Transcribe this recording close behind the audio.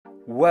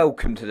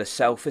Welcome to the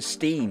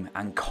Self-Esteem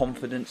and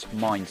Confidence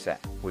Mindset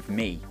with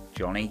me,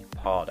 Johnny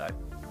Pardo.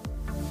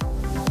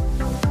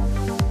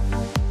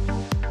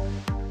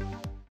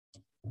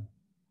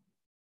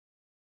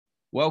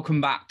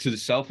 Welcome back to the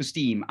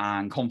Self-Esteem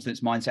and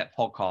Confidence Mindset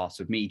podcast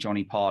with me,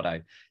 Johnny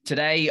Pardo.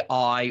 Today,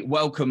 I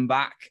welcome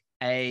back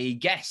a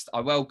guest.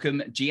 I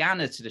welcome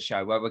Gianna to the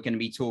show, where we're going to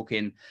be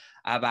talking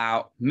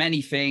about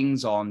many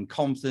things on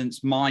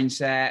confidence,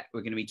 mindset.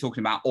 We're going to be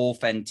talking about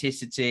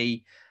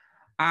authenticity,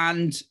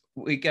 and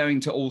we're going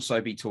to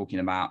also be talking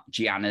about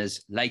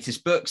Gianna's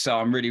latest book. So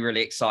I'm really, really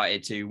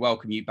excited to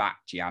welcome you back,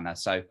 Gianna.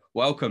 So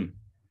welcome.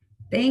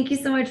 Thank you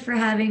so much for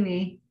having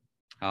me.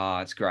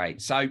 It's great.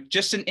 So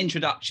just an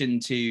introduction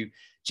to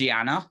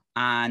Gianna,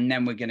 and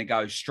then we're going to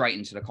go straight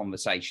into the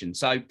conversation.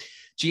 So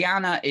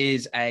Gianna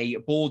is a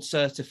board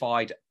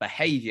certified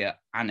behavior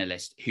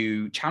analyst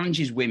who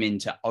challenges women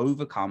to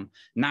overcome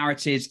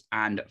narratives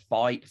and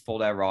fight for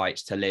their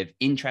rights to live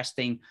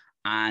interesting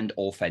and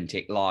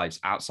authentic lives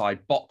outside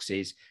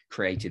boxes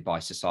created by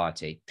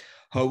society.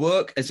 Her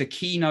work as a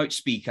keynote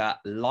speaker,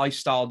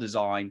 lifestyle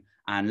design,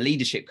 and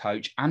leadership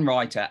coach and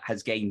writer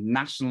has gained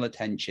national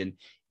attention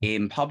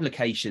in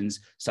publications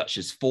such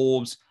as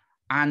Forbes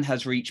and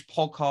has reached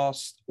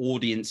podcast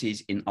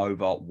audiences in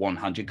over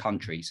 100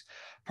 countries.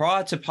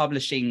 Prior to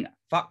publishing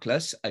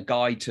Fuckless, a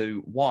guide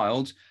to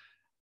wild,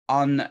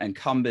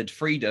 unencumbered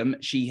freedom,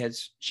 she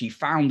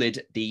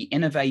founded the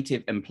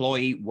innovative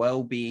employee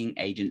well-being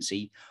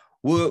agency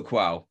Work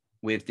Well,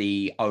 with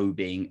the O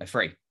being a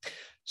free.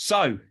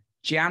 So,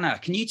 Gianna,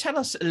 can you tell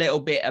us a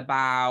little bit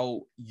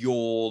about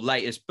your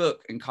latest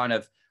book and kind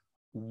of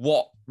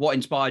what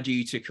inspired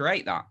you to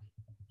create that?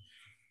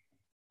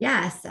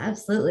 Yes,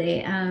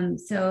 absolutely.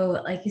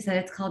 So like you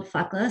said, it's called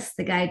Fuckless,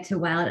 the Guide to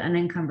Wild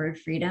Unencumbered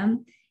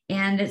Freedom.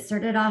 And it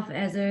started off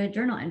as a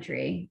journal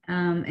entry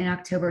in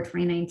October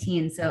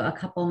 2019, so a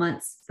couple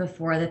months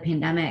before the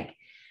pandemic.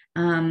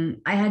 I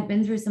had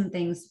been through some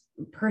things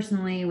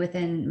personally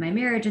within my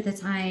marriage at the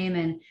time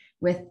and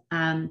with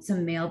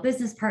some male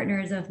business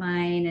partners of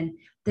mine. And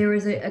there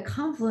was a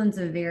confluence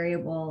of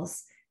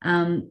variables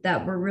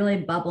that were really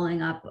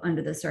bubbling up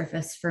under the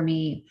surface for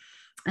me.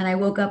 And I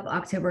woke up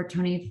October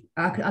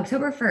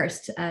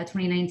 1st,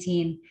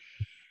 2019,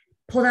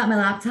 pulled out my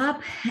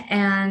laptop.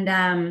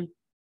 And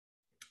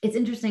it's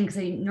interesting because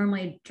I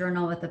normally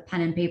journal with a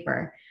pen and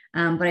paper.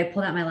 But I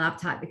pulled out my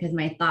laptop because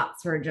my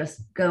thoughts were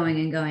just going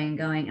and going and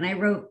going. And I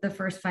wrote the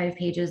first 5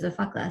 pages of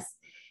Fuckless.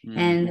 Mm-hmm.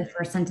 And the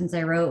first sentence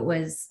I wrote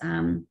was,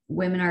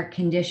 women are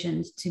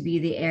conditioned to be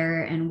the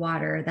air and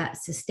water that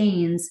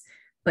sustains,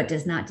 but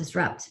does not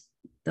disrupt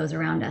those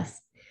around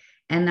us.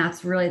 And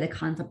that's really the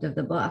concept of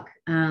the book,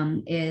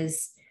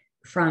 is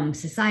from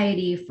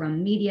society,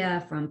 from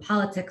media, from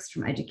politics,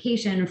 from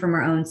education, from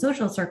our own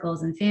social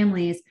circles and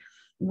families,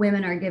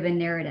 women are given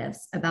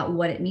narratives about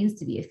what it means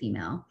to be a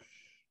female.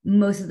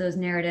 Most of those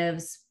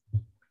narratives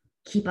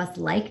keep us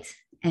liked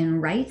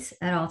and right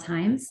at all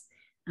times.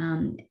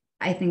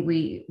 I think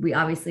we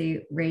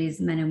obviously raise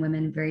men and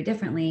women very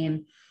differently.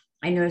 And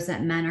I notice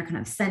that men are kind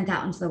of sent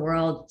out into the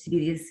world to be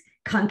these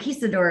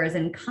conquistadors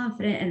and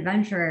confident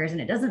adventurers. And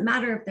it doesn't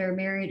matter if they're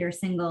married or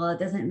single. It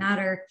doesn't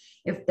matter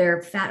if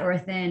they're fat or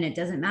thin. It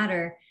doesn't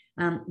matter.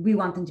 We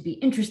want them to be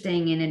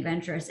interesting and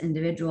adventurous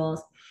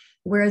individuals.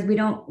 Whereas we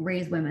don't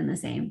raise women the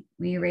same.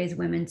 We raise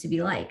women to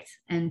be liked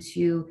and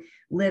to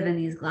live in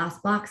these glass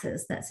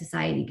boxes that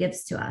society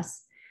gives to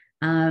us.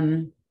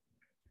 And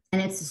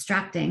it's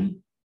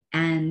distracting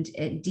and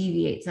it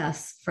deviates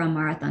us from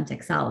our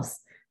authentic selves,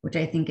 which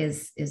I think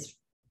is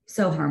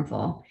so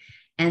harmful.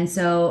 And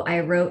so I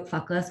wrote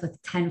Fuckless with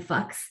 10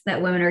 fucks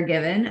that women are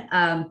given.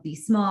 Be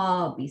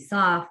small, be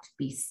soft,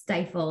 be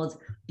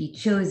stifled, be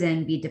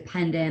chosen, be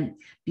dependent,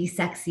 be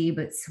sexy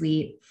but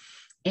sweet.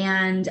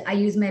 And I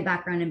use my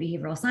background in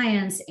behavioral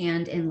science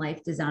and in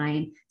life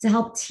design to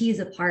help tease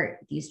apart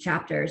these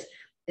chapters.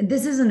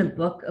 This isn't a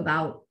book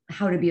about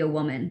how to be a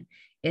woman.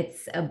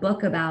 It's a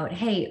book about,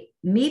 hey,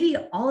 maybe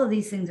all of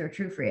these things are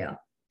true for you.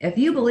 If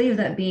you believe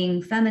that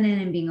being feminine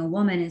and being a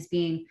woman is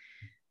being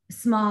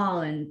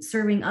small and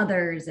serving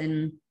others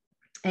and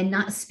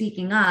not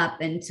speaking up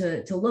and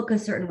to look a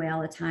certain way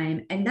all the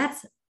time, and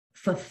that's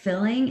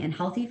fulfilling and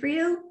healthy for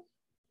you,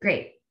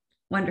 great,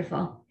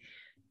 wonderful.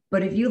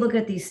 But if you look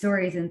at these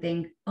stories and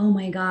think, oh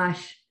my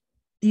gosh,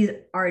 these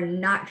are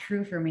not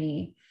true for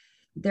me,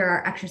 there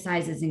are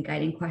exercises and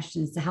guiding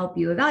questions to help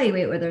you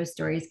evaluate where those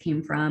stories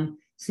came from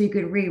so you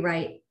could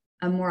rewrite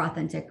a more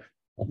authentic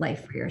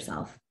life for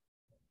yourself.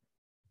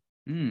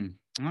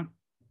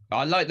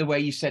 I like the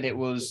way you said it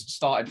was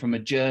started from a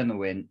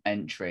journaling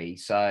entry.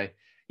 So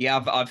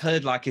yeah, I've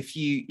heard like a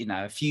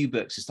few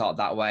books to start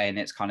that way, and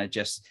it's kind of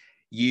just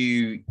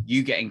you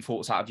getting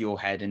thoughts out of your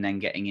head and then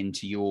getting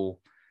into your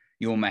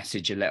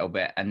message a little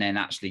bit, and then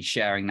actually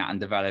sharing that and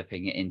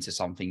developing it into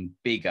something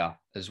bigger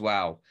as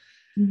well.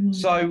 Mm-hmm.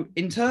 So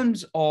in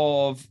terms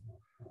of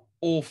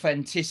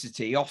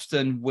authenticity,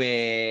 often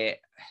we're,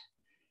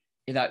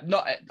 I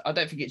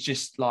don't think it's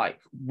just like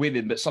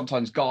women, but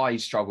sometimes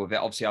guys struggle with it.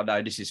 Obviously, I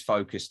know this is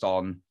focused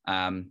on,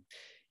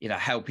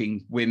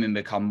 helping women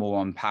become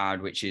more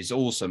empowered, which is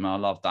awesome. I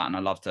love that. And I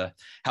love to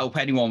help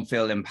anyone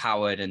feel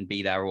empowered and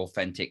be their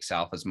authentic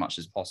self as much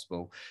as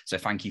possible. So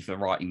thank you for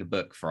writing the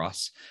book for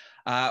us.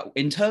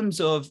 In terms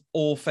of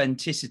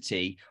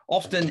authenticity,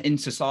 often in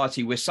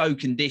society, we're so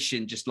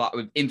conditioned, just like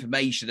with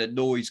information and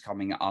noise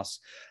coming at us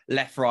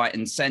left, right,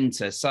 and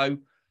center. So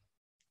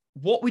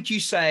what would you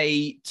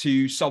say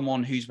to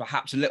someone who's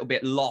perhaps a little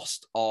bit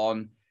lost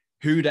on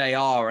who they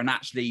are and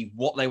actually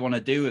what they want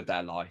to do with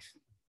their life?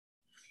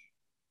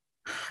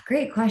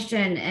 Great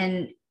question.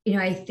 And,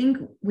 I think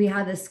we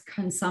have this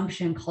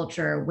consumption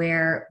culture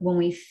where when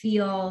we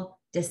feel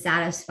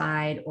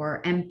dissatisfied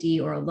or empty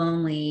or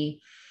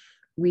lonely,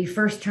 we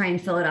first try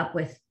and fill it up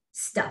with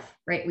stuff,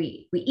 right?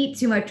 We eat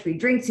too much, we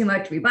drink too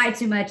much, we buy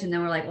too much. And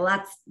then we're like, well,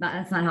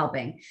 that's not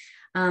helping.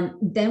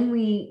 Then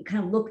we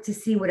kind of look to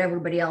see what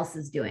everybody else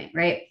is doing,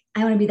 right?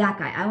 I want to be that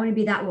guy. I want to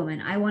be that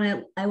woman. I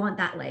want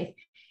that life.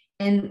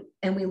 And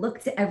we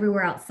look to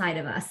everywhere outside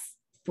of us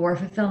for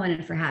fulfillment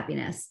and for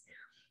happiness.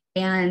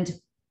 And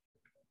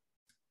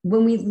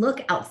when we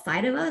look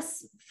outside of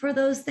us for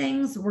those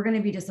things, we're going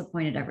to be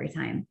disappointed every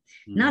time.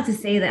 Not to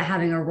say that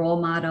having a role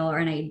model or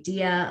an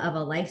idea of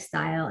a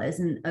lifestyle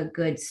isn't a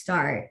good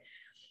start,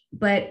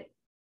 but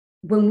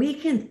when we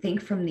can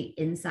think from the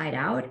inside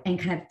out and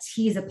kind of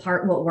tease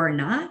apart what we're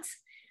not,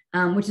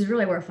 which is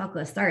really where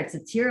Fuckless starts.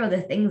 It's here are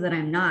the things that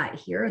I'm not.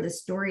 Here are the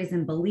stories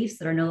and beliefs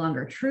that are no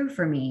longer true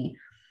for me.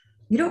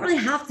 You don't really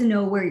have to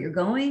know where you're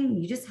going.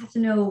 You just have to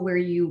know where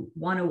you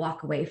want to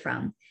walk away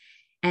from.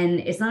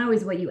 And it's not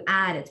always what you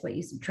add, it's what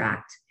you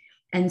subtract.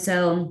 And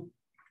so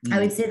I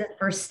would say the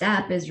first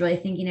step is really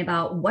thinking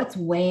about what's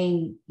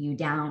weighing you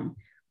down.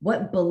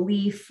 What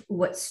belief,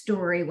 what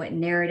story, what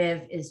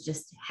narrative is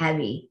just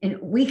heavy. And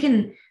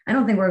I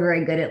don't think we're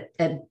very good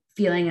at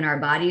feeling in our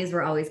bodies.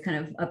 We're always kind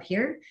of up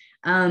here.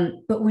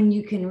 But when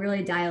you can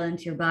really dial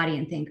into your body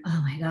and think,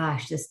 oh my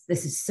gosh, this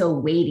is so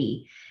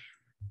weighty,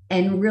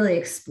 and really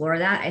explore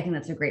that, I think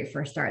that's a great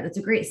first start. That's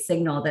a great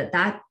signal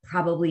that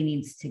probably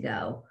needs to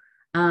go.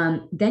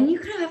 Then you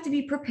kind of have to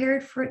be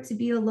prepared for it to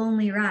be a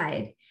lonely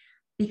ride,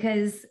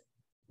 because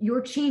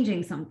you're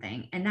changing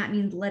something, and that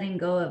means letting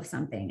go of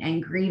something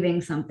and grieving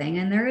something.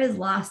 And there is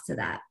loss to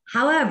that.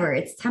 However,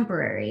 it's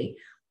temporary,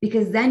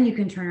 because then you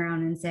can turn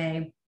around and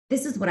say,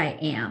 this is what I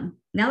am.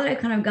 Now that I've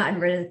kind of gotten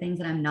rid of the things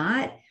that I'm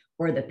not,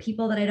 or the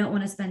people that I don't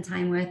want to spend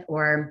time with,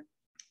 or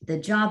the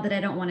job that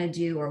I don't want to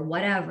do, or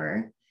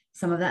whatever.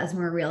 Some of that is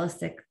more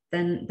realistic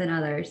than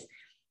others.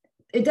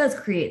 It does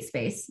create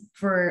space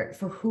for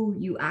who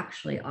you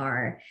actually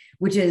are,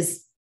 which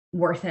is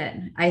worth it.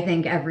 I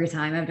think every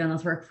time. I've done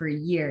this work for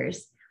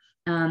years.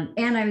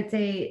 And I would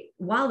say,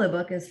 while the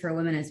book is for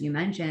women, as you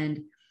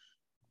mentioned,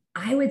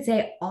 I would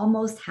say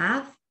almost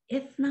half,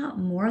 if not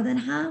more than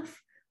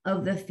half,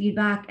 of the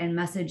feedback and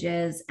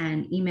messages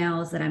and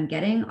emails that I'm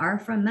getting are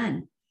from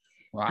men.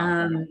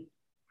 Wow.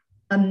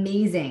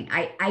 Amazing.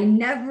 I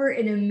never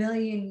in a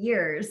million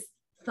years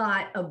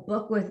thought a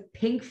book with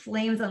pink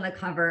flames on the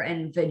cover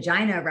and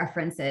vagina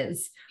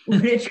references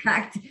would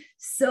attract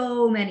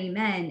so many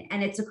men.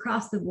 And it's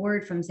across the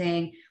board, from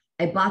saying,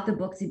 I bought the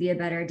book to be a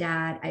better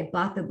dad. I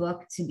bought the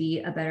book to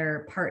be a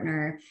better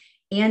partner,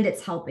 and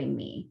it's helping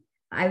me.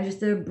 I was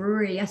just at a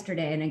brewery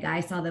yesterday, and a guy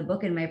saw the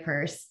book in my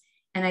purse,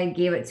 and I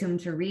gave it to him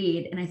to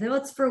read. And I said,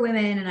 well, it's for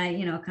women. And I,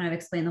 kind of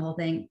explained the whole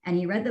thing. And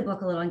he read the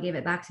book a little and gave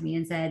it back to me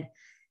and said,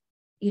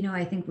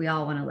 I think we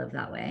all want to live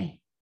that way.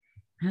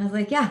 And I was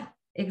like, yeah,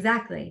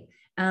 exactly.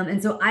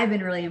 And so I've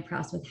been really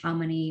impressed with how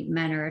many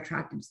men are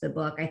attracted to the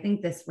book. I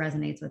think this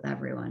resonates with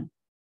everyone.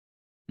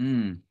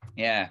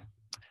 Yeah.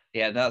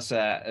 Yeah, that's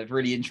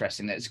really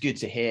interesting. It's good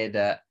to hear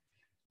that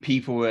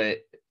people were,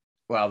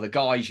 the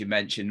guys you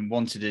mentioned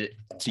wanted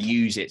to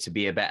use it to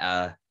be a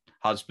better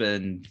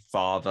husband,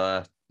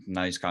 father, and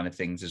those kind of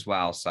things as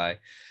well. So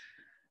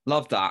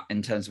love that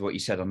in terms of what you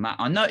said on that.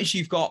 I noticed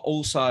you've got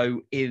also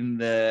in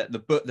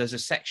the book, there's a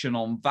section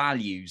on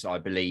values, I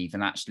believe,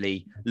 and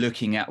actually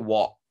looking at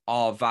what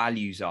our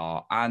values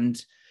are. And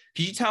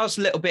could you tell us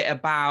a little bit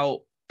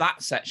about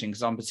that section?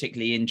 Because I'm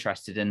particularly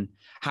interested in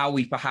how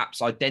we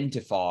perhaps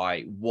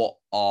identify what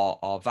are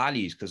our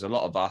values, because a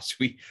lot of us,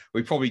 we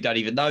probably don't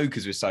even know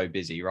because we're so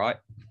busy, right?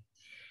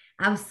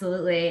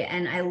 Absolutely.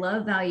 And I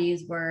love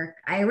values work.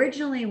 I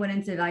originally went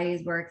into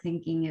values work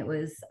thinking it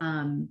was,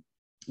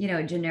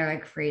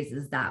 generic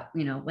phrases that,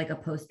 like a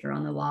poster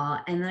on the wall.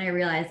 And then I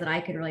realized that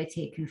I could really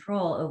take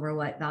control over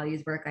what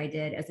values work I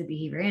did as a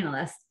behavior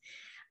analyst.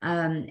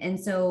 And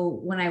so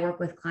when I work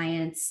with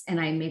clients, and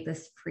I make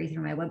this free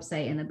through my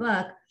website in the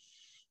book,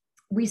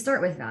 we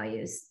start with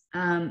values.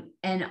 And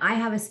I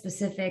have a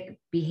specific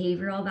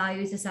behavioral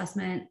values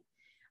assessment.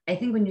 I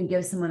think when you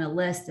give someone a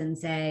list and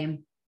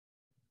say,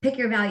 pick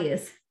your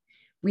values,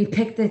 we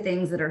pick the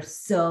things that are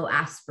so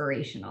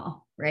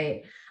aspirational,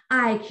 right?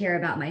 I care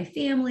about my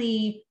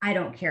family. I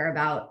don't care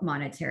about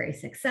monetary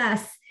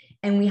success.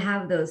 And we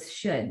have those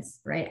shoulds,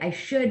 right? I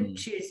should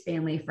choose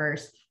family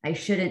first. I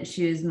shouldn't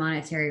choose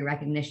monetary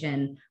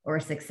recognition or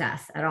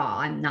success at all.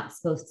 I'm not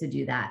supposed to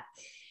do that.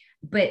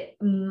 But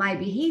my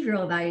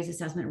behavioral values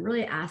assessment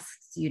really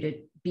asks you to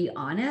be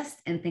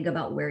honest and think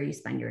about where you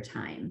spend your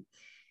time.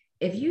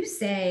 If you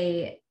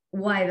say,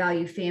 well, I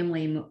value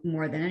family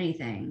more than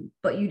anything,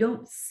 but you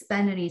don't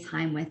spend any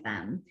time with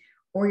them,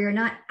 or you're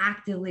not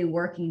actively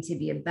working to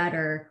be a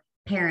better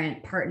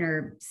parent,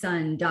 partner,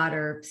 son,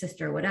 daughter,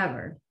 sister,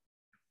 whatever,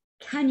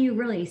 can you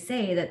really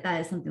say that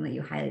that is something that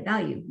you highly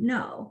value?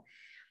 No.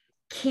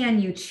 Can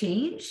you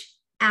change?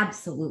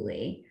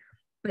 Absolutely.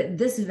 But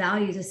this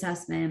values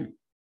assessment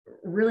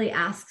really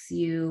asks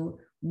you,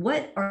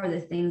 what are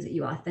the things that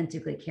you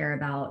authentically care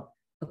about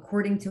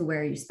according to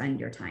where you spend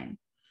your time?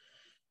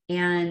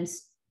 And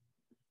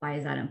why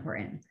is that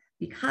important?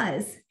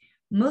 Because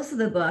most of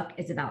the book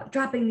is about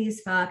dropping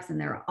these fucks, and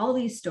there are all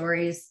these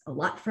stories, a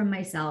lot from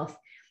myself,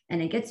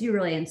 and it gets you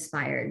really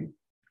inspired.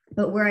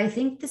 But where I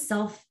think the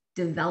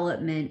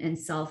self-development and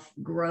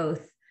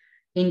self-growth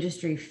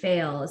industry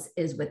fails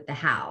is with the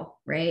how,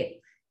 right?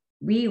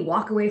 We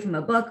walk away from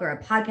a book or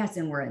a podcast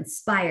and we're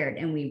inspired,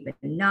 and we've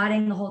been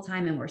nodding the whole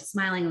time and we're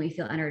smiling and we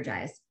feel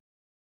energized.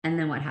 And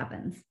then what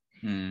happens?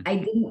 I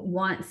didn't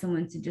want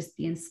someone to just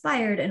be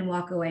inspired and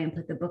walk away and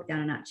put the book down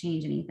and not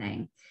change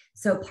anything.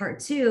 So part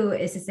 2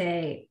 is to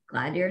say,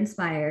 glad you're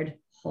inspired.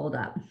 Hold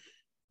up.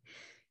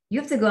 You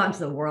have to go out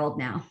into the world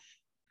now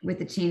with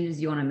the changes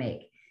you want to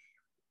make.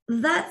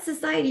 That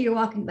society you're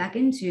walking back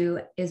into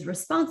is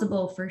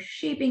responsible for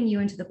shaping you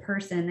into the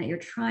person that you're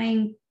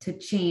trying to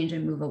change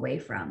and move away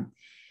from.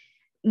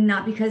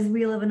 Not because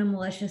we live in a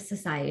malicious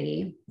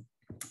society,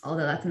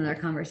 although that's another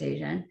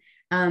conversation.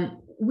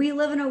 We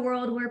live in a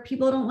world where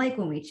people don't like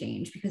when we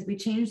change, because we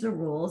change the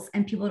rules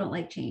and people don't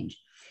like change.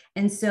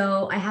 And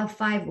so I have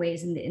 5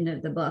 ways in the end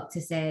of the book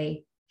to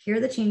say, here are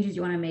the changes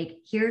you want to make.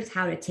 Here's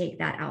how to take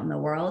that out in the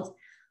world.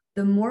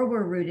 The more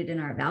we're rooted in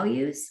our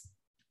values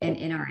and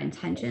in our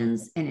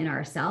intentions and in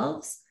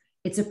ourselves,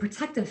 it's a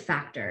protective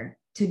factor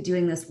to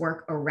doing this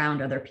work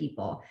around other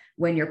people.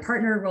 When your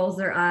partner rolls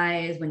their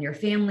eyes, when your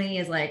family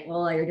is like,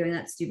 well, you're doing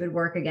that stupid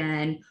work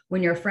again,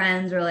 when your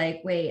friends are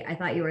like, wait, I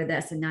thought you were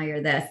this and now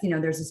you're this,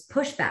 there's this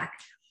pushback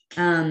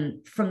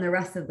from the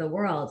rest of the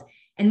world.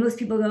 And most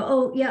people go,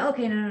 oh yeah,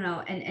 okay,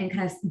 no. And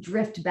kind of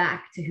drift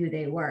back to who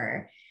they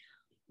were.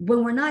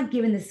 When we're not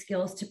given the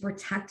skills to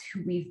protect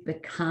who we've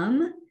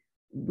become,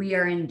 we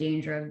are in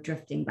danger of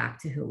drifting back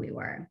to who we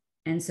were.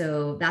 And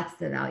so that's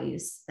the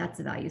values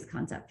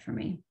concept for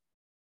me.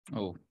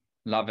 Oh,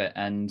 love it.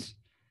 And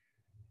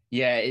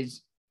yeah,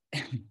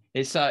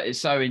 it's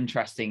so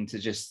interesting to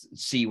just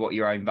see what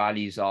your own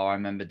values are. I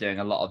remember doing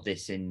a lot of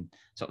this in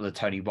sort of the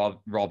Tony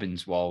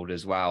Robbins world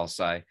as well.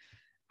 So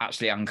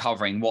actually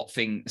uncovering what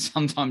things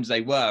sometimes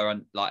they were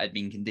and like had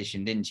been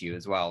conditioned into you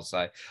as well.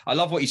 So I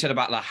love what you said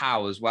about the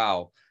how as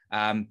well.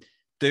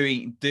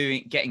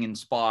 Getting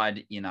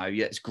inspired,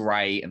 it's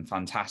great and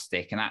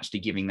fantastic, and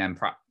actually giving them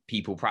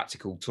people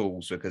practical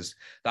tools, because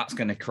that's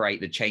going to create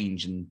the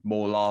change and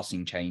more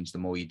lasting change the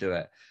more you do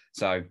it.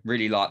 So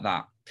really like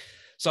that.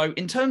 So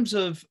in terms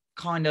of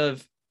kind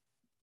of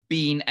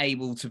being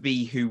able to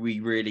be who we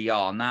really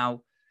are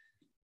now,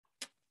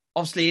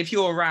 obviously if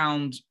you're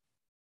around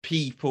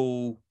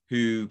people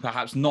who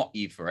perhaps not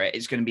you for it,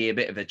 it's going to be a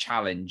bit of a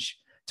challenge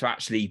to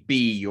actually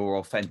be your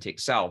authentic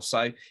self.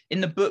 So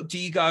in the book, do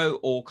you go,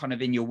 or kind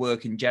of in your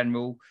work in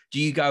general, do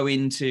you go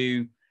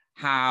into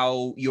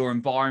how your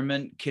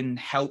environment can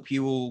help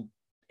you or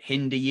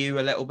hinder you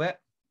a little bit?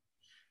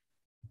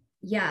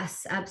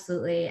 Yes,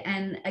 absolutely.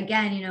 And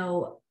again,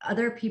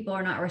 other people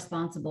are not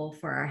responsible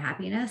for our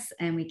happiness,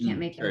 and we can't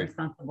make them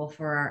responsible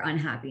for our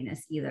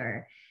unhappiness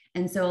either.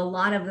 And so a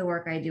lot of the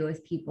work I do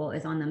with people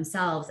is on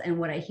themselves. And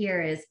what I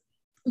hear is,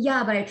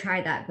 yeah, but I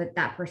tried that, but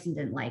that person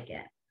didn't like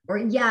it. Or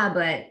yeah,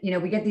 but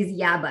we get these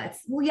yeah buts.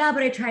 Well, yeah,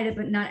 but I tried it,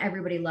 but not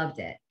everybody loved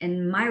it.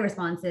 And my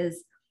response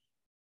is,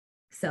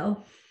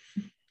 so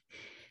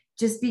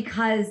just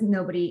because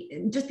somebody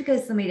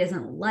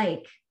doesn't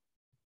like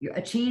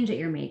a change that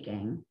you're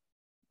making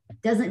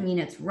doesn't mean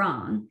it's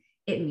wrong.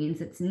 It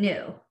means it's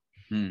new.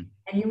 And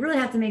you really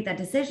have to make that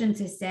decision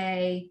to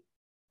say,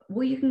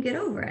 well, you can get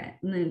over it,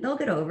 and then they'll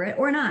get over it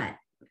or not.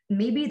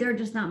 Maybe they're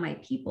just not my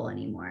people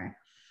anymore.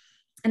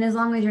 And as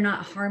long as you're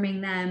not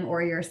harming them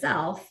or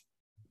yourself,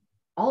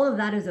 all of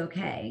that is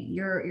okay.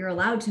 You're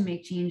allowed to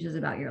make changes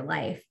about your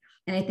life.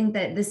 And I think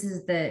that this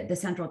is the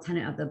central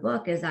tenet of the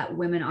book, is that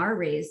women are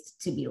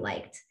raised to be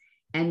liked,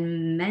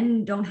 and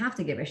men don't have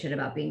to give a shit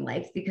about being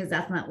liked, because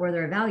that's not where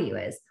their value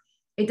is.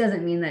 It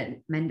doesn't mean that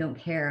men don't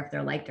care if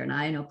they're liked or not.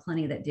 I know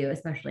plenty that do,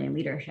 especially in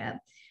leadership.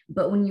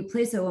 But when you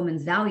place a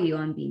woman's value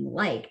on being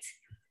liked,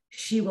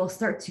 she will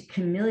start to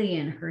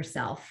chameleon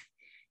herself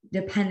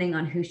depending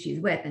on who she's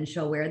with. And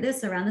she'll wear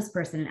this around this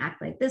person and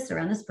act like this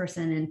around this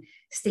person and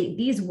state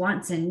these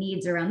wants and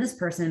needs around this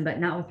person, but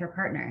not with her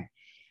partner.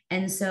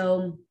 And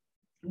so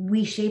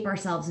we shape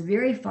ourselves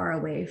very far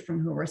away from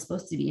who we're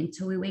supposed to be,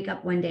 until we wake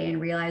up one day and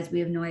realize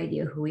we have no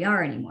idea who we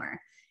are anymore,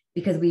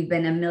 because we've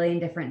been a million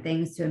different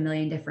things to a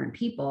million different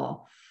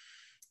people.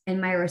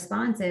 And my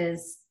response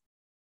is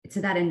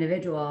to that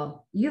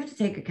individual, you have to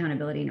take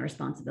accountability and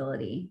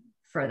responsibility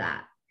for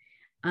that.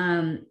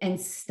 and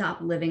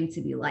stop living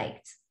to be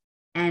liked.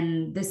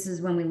 And this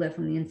is when we live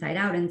from the inside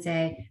out and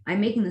say, I'm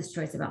making this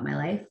choice about my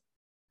life.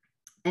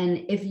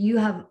 And if you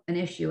have an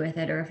issue with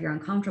it, or if you're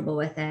uncomfortable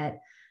with it,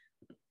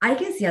 I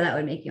can see how that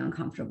would make you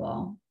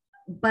uncomfortable,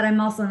 but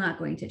I'm also not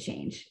going to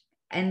change.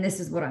 And this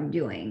is what I'm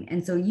doing.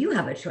 And so you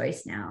have a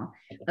choice now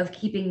of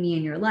keeping me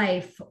in your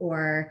life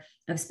or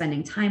of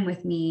spending time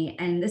with me.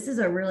 And this is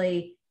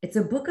it's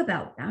a book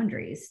about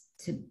boundaries,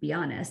 to be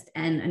honest.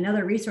 And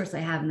another resource I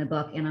have in the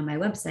book and on my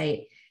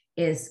website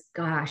is,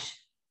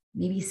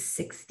 maybe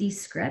 60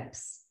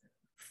 scripts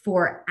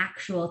for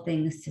actual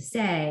things to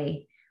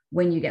say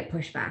when you get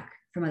pushback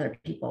from other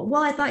people.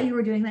 Well, I thought you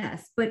were doing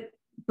this, but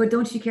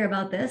don't you care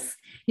about this?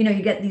 You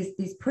get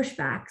these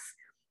pushbacks.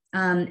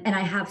 And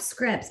I have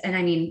scripts, and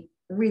I mean,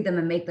 read them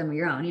and make them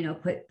your own,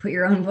 put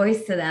your own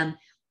voice to them,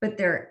 but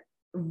they're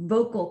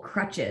vocal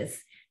crutches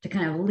to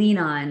kind of lean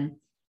on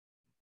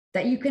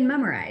that you can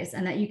memorize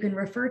and that you can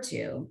refer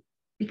to,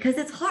 because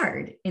it's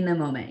hard in the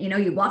moment.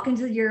 You walk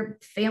into your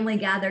family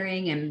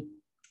gathering and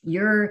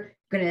you're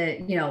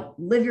going to,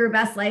 live your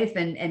best life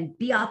and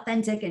be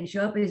authentic and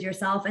show up as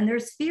yourself. And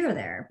there's fear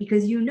there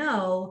because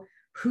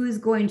who's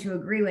going to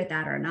agree with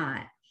that or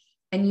not.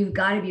 And you've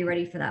got to be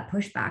ready for that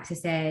pushback to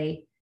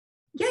say,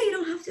 yeah, you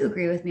don't have to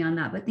agree with me on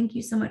that, but thank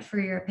you so much for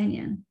your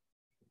opinion,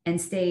 and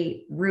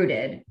stay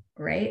rooted,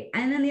 right?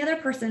 And then the other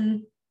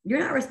person, you're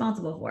not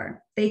responsible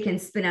for. They can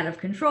spin out of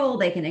control.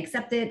 They can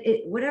accept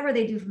it. Whatever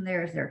they do from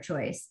there is their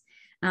choice.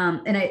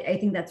 And I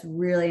think that's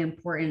really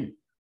important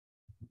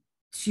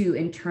to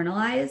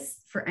internalize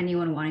for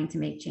anyone wanting to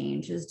make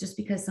change. Is just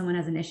because someone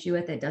has an issue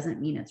with it doesn't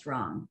mean it's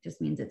wrong. It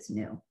just means it's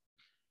new.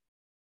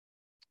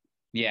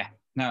 Yeah,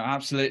 no,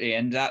 absolutely.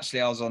 And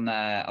actually I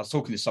was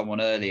talking to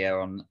someone earlier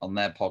on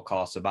their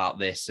podcast about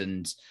this,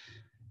 and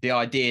the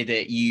idea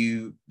that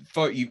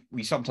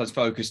we sometimes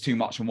focus too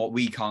much on what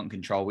we can't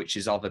control, which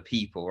is other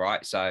people,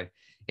 right? So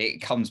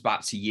it comes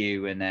back to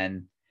you, and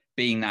then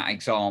being that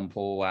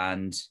example,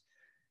 and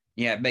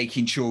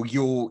making sure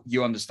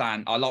you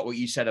understand. I like what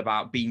you said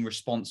about being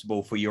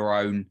responsible for your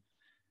own.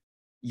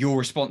 You're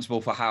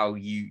responsible for how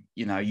you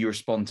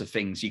respond to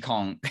things. You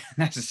can't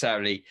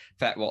necessarily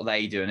affect what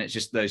they do, and it's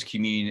just those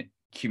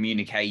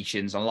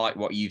communications. I like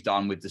what you've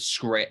done with the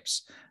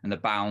scripts and the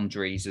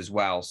boundaries as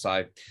well.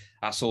 So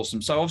that's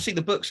awesome. So obviously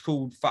the book's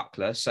called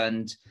Fuckless,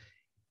 and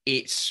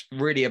it's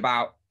really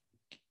about,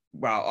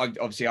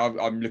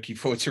 I'm looking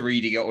forward to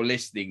reading it or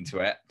listening to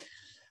it.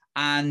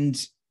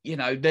 And,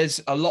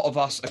 there's a lot of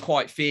us are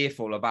quite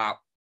fearful about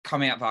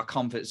coming out of our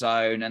comfort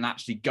zone and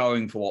actually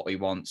going for what we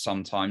want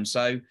sometimes.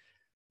 So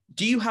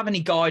do you have any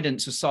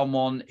guidance for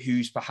someone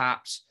who's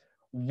perhaps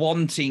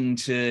wanting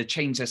to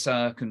change their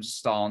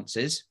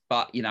circumstances,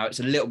 but,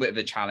 it's a little bit of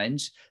a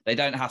challenge? They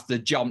don't have to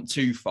jump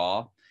too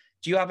far.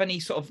 Do you have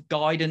any sort of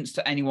guidance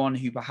to anyone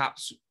who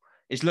perhaps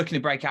is looking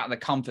to break out of the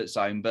comfort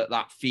zone, but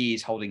that fear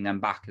is holding them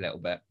back a little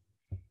bit?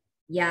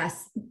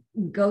 Yes,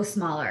 go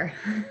smaller.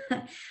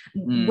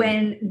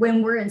 When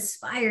we're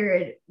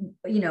inspired,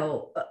 we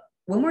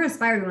want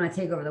to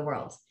take over the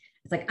world.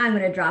 It's like, I'm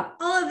going to drop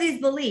all of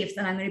these beliefs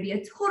and I'm going to be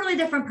a totally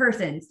different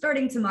person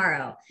starting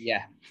tomorrow.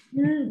 Yeah.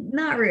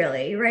 Not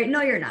really, right?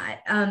 No, you're not.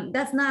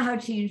 That's not how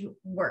change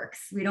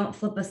works. We don't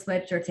flip a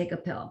switch or take a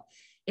pill.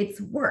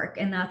 It's work,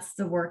 and that's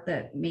the work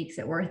that makes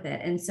it worth it.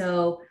 And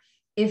so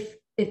if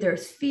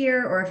there's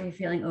fear, or if you're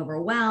feeling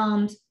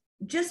overwhelmed,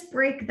 just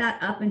break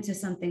that up into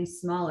something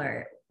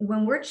smaller.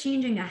 When we're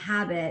changing a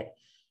habit,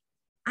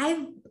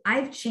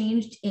 I've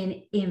changed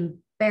in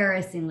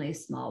embarrassingly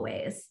small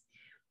ways,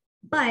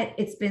 but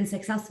it's been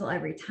successful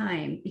every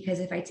time, because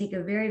if I take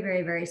a very,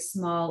 very, very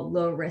small,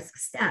 low risk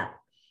step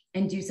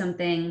and do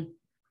something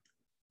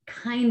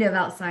kind of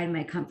outside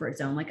my comfort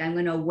zone, like I'm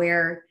going to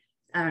wear,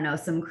 I don't know,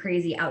 some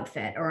crazy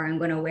outfit, or I'm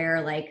going to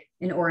wear like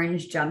an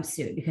orange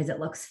jumpsuit because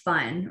it looks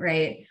fun,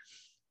 right?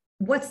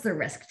 What's the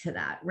risk to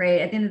that,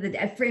 right? At the end of the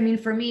day,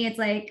 for me, it's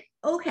like,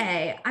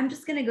 okay, I'm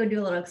just going to go do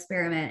a little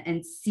experiment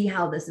and see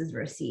how this is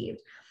received.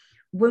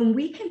 When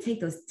we can take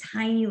those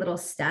tiny little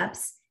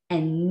steps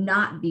and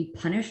not be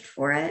punished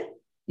for it,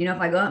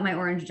 if I go out in my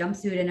orange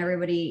jumpsuit and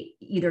everybody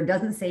either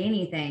doesn't say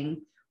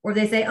anything, or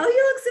they say, oh,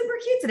 you look super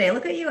cute today,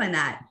 look at you in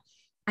that,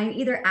 I'm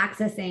either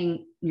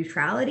accessing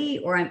neutrality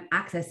or I'm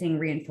accessing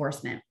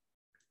reinforcement.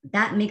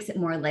 That makes it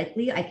more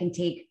likely I can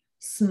take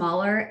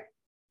smaller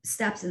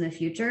steps in the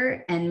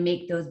future and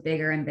make those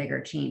bigger and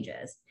bigger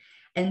changes.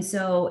 And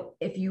so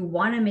if you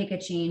want to make a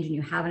change and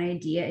you have an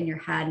idea in your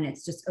head and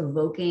it's just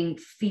evoking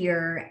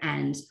fear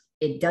and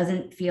it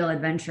doesn't feel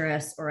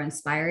adventurous or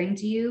inspiring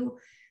to you,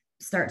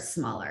 start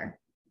smaller,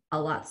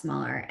 a lot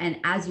smaller. And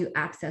as you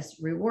access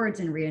rewards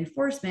and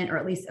reinforcement, or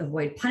at least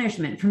avoid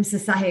punishment from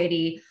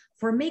society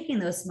for making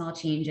those small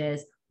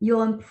changes,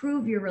 you'll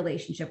improve your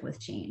relationship with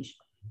change.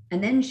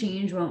 And then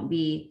change won't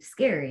be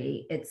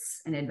scary.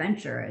 It's an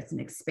adventure. It's an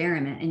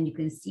experiment. And you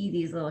can see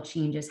these little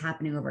changes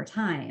happening over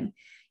time.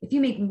 If you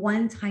make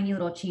one tiny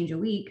little change a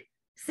week,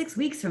 6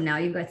 weeks from now,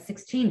 you've got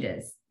 6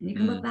 changes. And you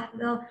can look back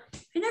and go,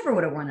 I never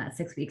would have worn that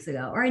 6 weeks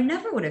ago, or I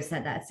never would have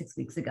said that 6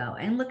 weeks ago.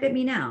 And look at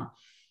me now.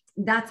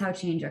 that's how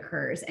change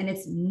occurs. And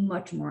it's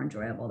much more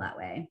enjoyable that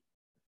way.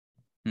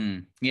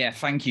 Yeah,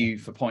 thank you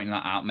for pointing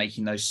that out,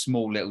 making those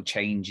small little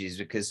changes,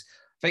 because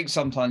I think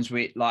sometimes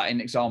we, like, an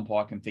example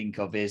I can think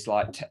of is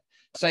like,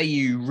 say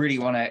you really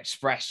want to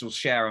express or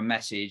share a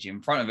message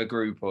in front of a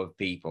group of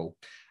people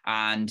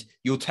and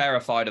you're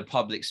terrified of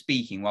public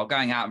speaking. Well,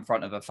 going out in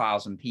front of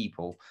 1,000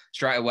 people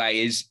straight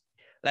away is,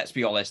 let's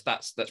be honest,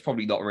 that's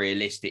probably not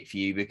realistic for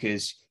you,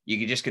 because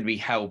you're just going to be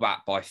held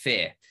back by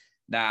fear.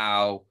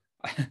 Now,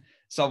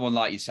 someone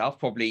like yourself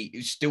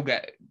probably still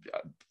get,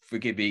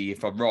 forgive me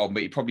if I'm wrong,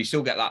 but you probably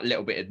still get that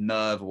little bit of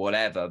nerve or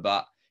whatever,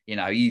 but you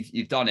know,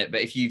 you've done it.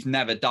 But if you've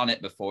never done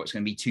it before, it's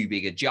going to be too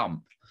big a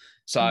jump.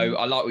 So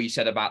I like what you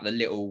said about the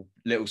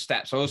little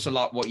steps. I also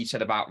like what you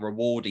said about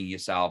rewarding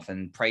yourself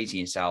and praising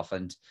yourself.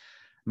 And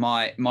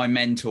my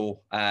mentor,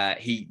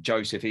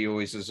 Joseph, he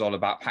always was all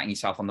about patting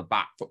yourself on the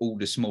back for all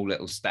the small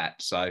little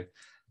steps. So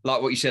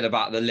like what you said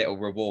about the little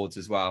rewards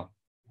as well.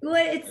 Well,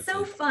 it's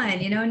so fun.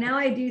 Now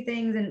I do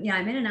things, and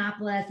I'm in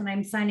Annapolis and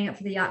I'm signing up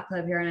for the yacht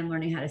club here and I'm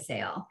learning how to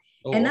sail.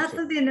 Oh, and that's awesome.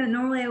 Something that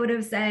normally I would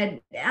have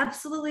said,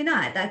 absolutely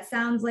not. That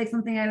sounds like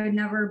something I would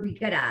never be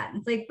good at.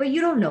 It's like, but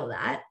you don't know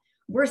that.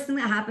 Worst thing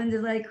that happens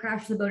is I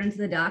crash the boat into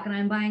the dock and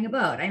I'm buying a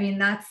boat. I mean,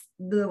 that's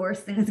the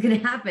worst thing that's going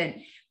to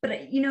happen. But,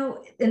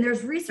 and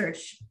there's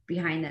research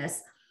behind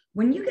this.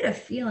 When you get a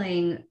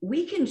feeling,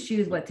 we can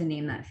choose what to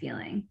name that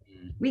feeling.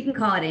 We can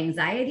call it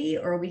anxiety,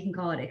 or we can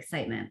call it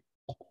excitement.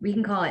 We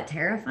can call it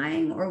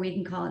terrifying, or we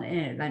can call it an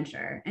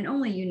adventure. And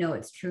only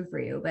it's true for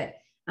you. But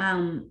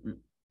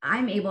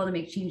I'm able to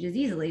make changes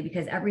easily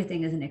because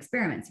everything is an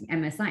experiment.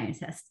 I'm a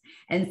scientist.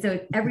 And so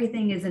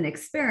everything is an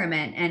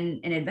experiment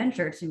and an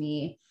adventure to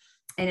me.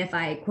 And if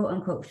I quote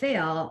unquote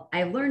fail,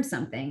 I've learned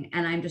something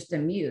and I'm just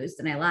amused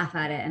and I laugh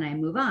at it and I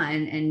move on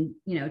and,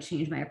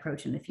 change my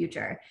approach in the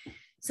future.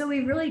 So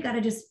we really got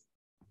to just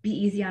be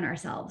easy on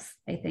ourselves.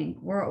 I think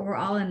we're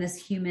all in this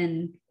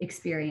human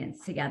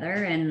experience together,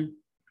 and,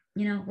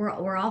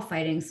 we're all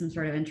fighting some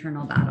sort of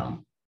internal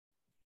battle.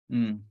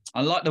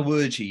 I like the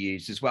words you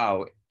use as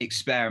well,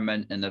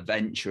 experiment and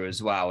adventure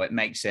as well. It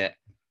makes it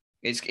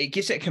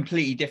gives it a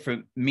completely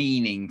different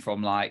meaning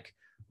from like,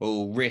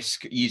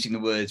 risk, using the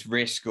words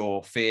risk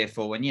or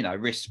fearful.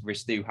 And,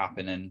 risks do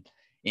happen and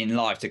in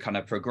life to kind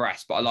of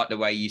progress. But I like the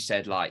way you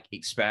said like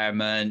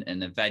experiment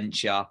and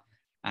adventure.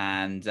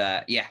 And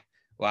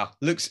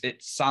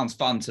it sounds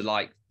fun to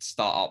like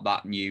start up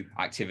that new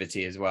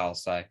activity as well.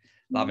 So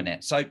loving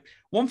it. So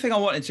one thing I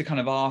wanted to kind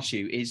of ask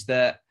you is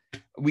that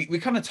we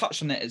kind of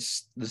touched on it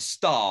as the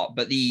start,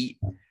 but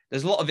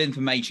there's a lot of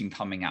information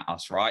coming at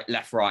us, right?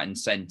 Left, right, and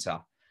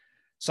center.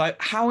 So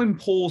how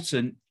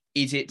important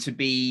is it to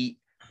be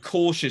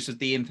cautious of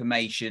the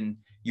information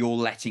you're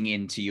letting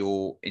into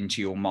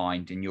your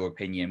mind, in your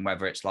opinion,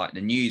 whether it's like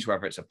the news,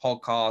 whether it's a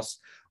podcast,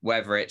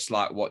 whether it's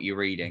like what you're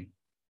reading?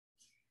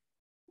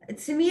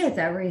 To me, it's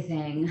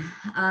everything.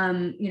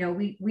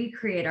 We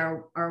create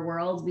our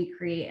worlds, we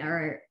create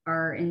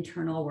our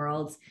internal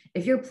worlds.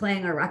 If you're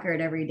playing a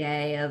record every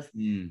day of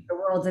the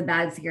world's a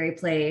bad, scary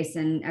place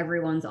and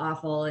everyone's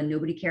awful and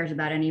nobody cares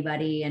about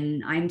anybody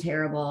and I'm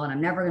terrible and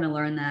I'm never going to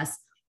learn this,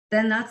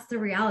 then that's the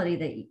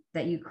reality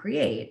that you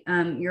create.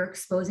 You're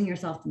exposing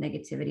yourself to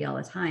negativity all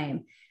the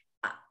time.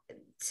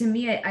 To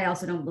me, I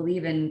also don't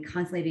believe in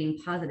constantly being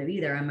positive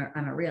either.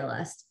 I'm a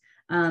realist.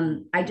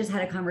 I just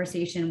had a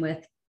conversation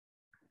with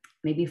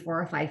maybe 4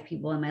 or 5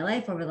 people in my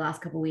life over the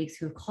last couple of weeks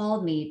who've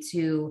called me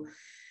to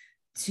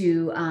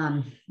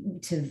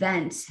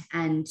vent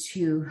and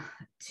to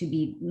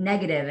be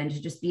negative and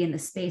to just be in the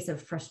space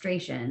of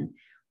frustration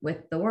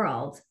with the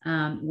world.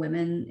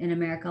 Women in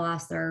America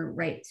lost their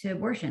right to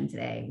abortion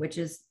today, which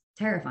is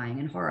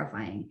terrifying and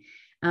horrifying.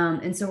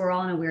 And so we're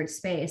all in a weird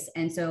space.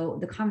 And so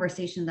the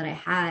conversation that I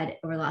had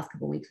over the last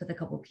couple of weeks with a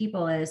couple of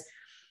people is,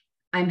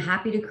 I'm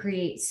happy to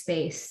create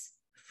space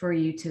for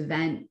you to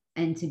vent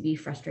and to be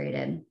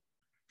frustrated.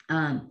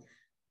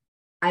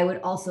 I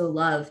would also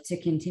love to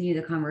continue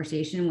the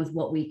conversation with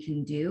what we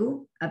can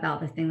do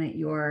about the thing that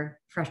you're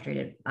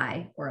frustrated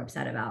by or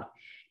upset about,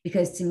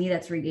 because to me,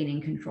 that's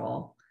regaining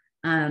control.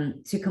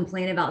 To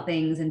complain about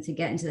things and to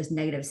get into this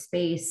negative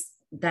space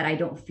that I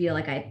don't feel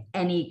like I have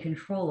any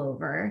control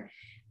over,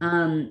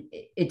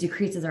 it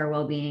decreases our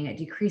well-being. It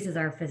decreases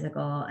our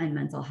physical and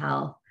mental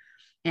health.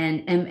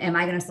 And am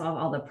I going to solve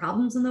all the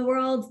problems in the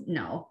world?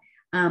 No.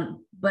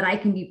 But I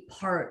can be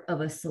part of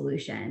a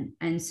solution.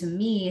 And to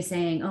me,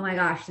 saying, oh my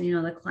gosh,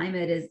 the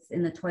climate is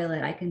in the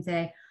toilet, I can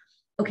say,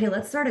 okay,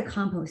 let's start a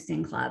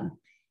composting club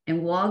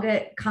and we'll all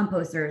get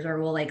composters,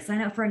 or we'll like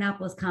sign up for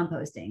Annapolis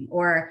composting,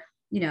 or,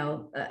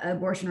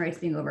 abortion rights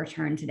being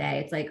overturned today.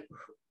 It's like,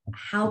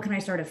 how can I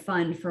start a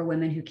fund for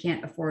women who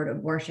can't afford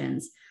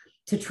abortions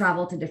to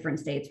travel to different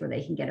states where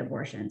they can get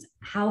abortions?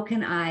 Am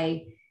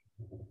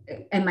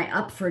I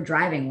up for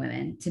driving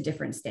women to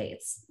different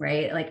states,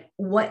 right? Like,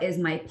 what is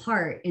my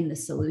part in the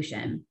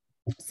solution?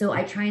 So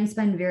I try and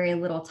spend very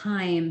little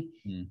time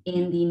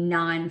in the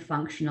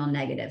non-functional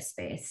negative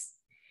space.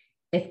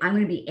 If I'm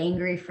going to be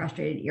angry,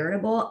 frustrated,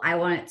 irritable, I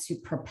want it to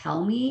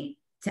propel me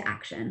to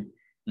action.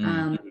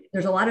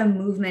 There's a lot of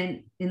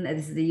movement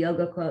this is a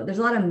yoga quote. There's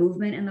a lot of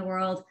movement in the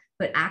world,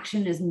 but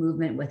action is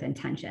movement with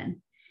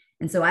intention.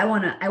 And so I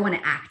want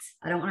to act.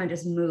 I don't want to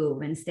just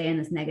move and stay in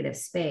this negative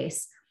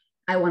space.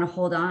 I want to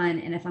hold on.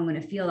 And if I'm going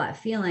to feel that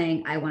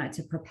feeling, I want it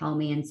to propel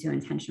me into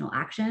intentional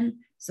action.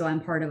 So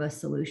I'm part of a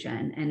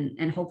solution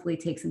and hopefully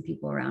take some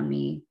people around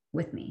me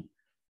with me.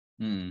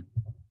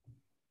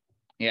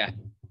 Yeah.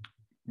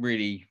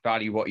 Really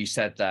value what you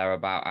said there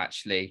about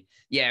actually,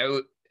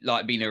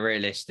 like being a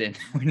realist, and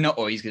we're not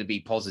always going to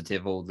be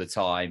positive all the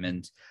time.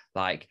 And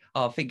like,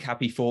 think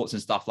happy thoughts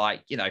and stuff,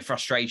 like,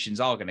 frustrations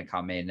are going to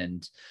come in,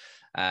 and,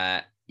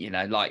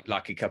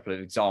 like a couple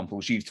of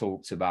examples you've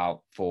talked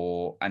about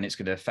and it's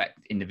going to affect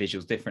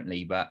individuals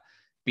differently, but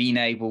being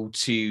able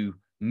to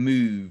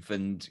move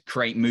and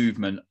create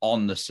movement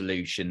on the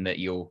solution that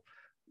you're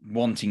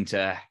wanting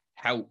to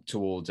help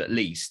towards at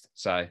least.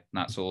 So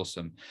that's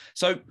awesome.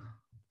 So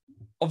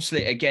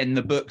obviously, again,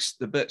 the book's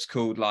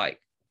called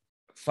like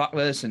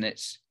Fuckless, and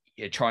it's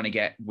trying to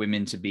get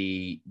women to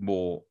be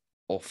more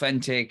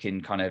authentic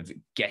and kind of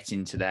get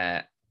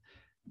into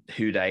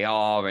who they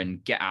are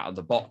and get out of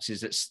the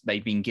boxes that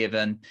they've been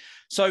given.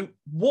 So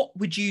what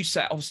would you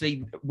say?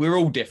 Obviously, we're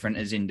all different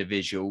as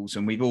individuals,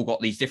 and we've all got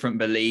these different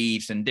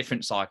beliefs and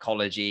different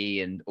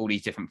psychology and all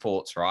these different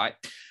thoughts, right?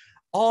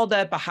 Are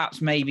there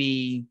perhaps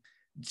maybe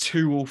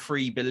 2 or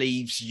 3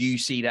 beliefs you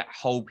see that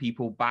hold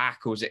people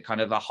back, or is it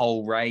kind of a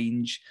whole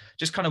range?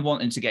 Just kind of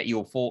wanting to get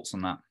your thoughts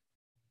on that.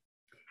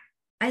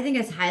 I think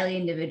it's highly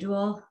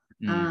individual.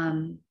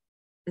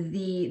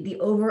 The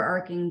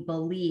overarching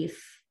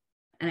belief,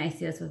 and I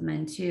see this with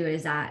men too,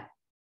 is that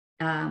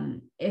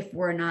if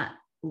we're not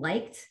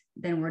liked,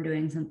 then we're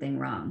doing something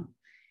wrong.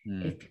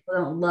 If people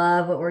don't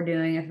love what we're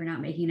doing, if we're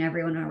not making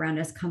everyone around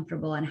us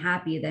comfortable and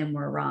happy, then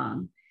we're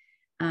wrong.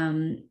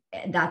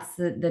 That's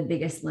the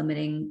biggest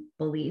limiting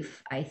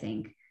belief, I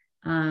think.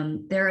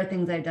 There are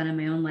things I've done in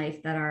my own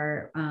life that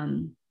are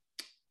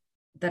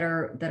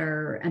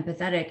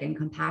empathetic and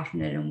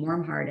compassionate and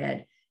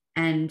warm-hearted,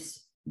 and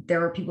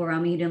there were people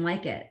around me who didn't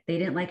like it. They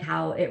didn't like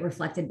how it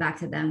reflected back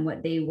to them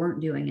what they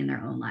weren't doing in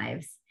their own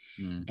lives.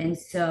 And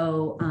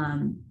so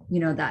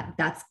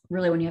that's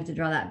really when you have to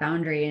draw that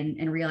boundary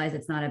and realize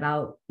it's not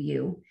about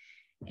you.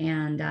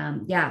 And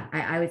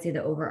I would say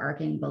the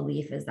overarching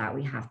belief is that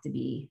we have to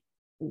be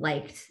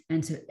liked,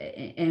 and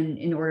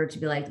in order to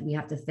be liked, we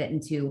have to fit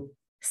into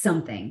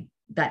something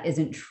that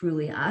isn't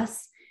truly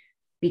us,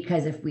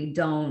 because if we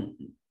don't,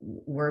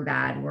 we're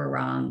bad, we're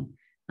wrong,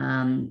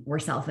 we're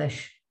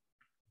selfish.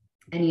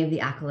 Any of the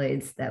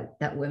accolades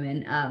that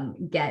women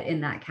get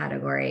in that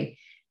category.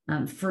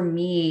 For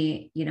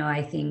me,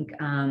 I think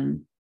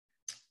I'm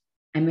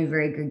a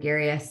very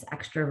gregarious,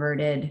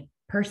 extroverted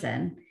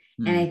person.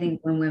 And I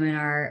think when women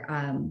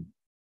are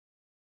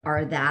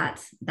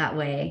that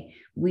way,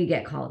 we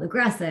get called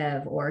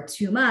aggressive or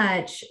too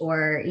much,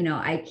 or,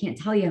 I can't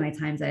tell you how many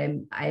times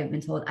I've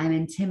been told I'm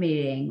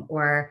intimidating,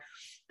 or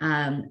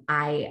I'm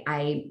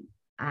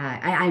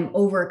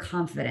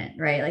overconfident,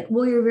 right? Like,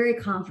 well, you're very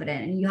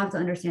confident, and you have to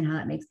understand how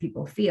that makes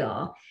people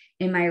feel.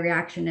 And my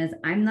reaction is,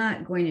 I'm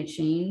not going to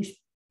change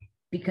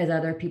because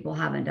other people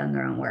haven't done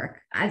their own work.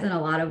 I've done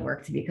a lot of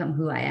work to become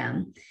who I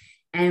am.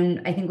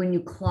 And I think when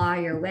you claw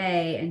your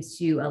way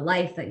into a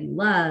life that you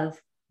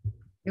love,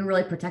 you're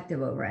really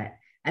protective over it.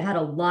 I've had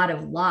a lot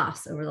of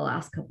loss over the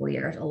last couple of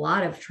years, a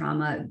lot of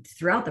trauma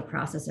throughout the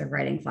process of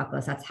writing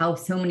Fuckless. That's how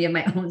so many of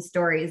my own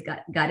stories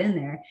got in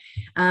there.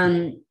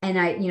 And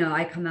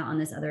I come out on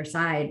this other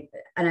side,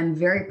 and I'm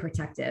very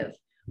protective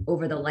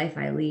over the life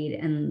I lead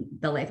and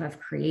the life I've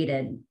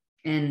created.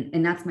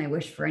 And that's my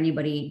wish for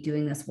anybody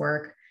doing this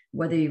work,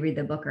 whether you read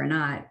the book or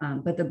not.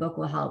 But the book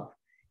will help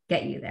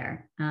get you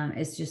there.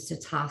 It's just to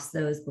toss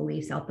those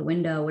beliefs out the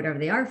window, whatever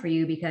they are for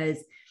you,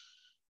 because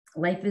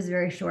life is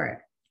very short.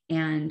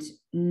 And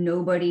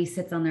nobody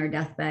sits on their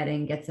deathbed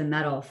and gets a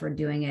medal for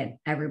doing it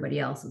everybody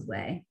else's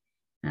way.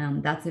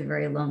 That's a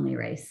very lonely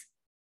race.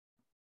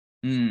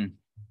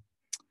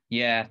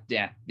 Yeah.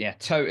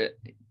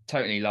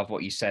 Totally love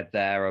what you said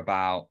there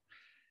about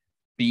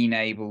being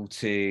able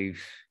to,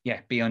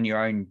 be on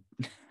your own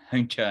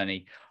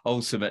journey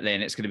ultimately,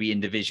 and it's going to be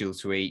individual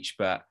to each.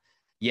 But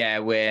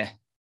we're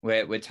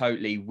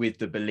totally with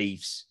the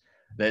beliefs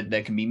that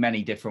there can be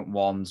many different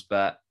ones.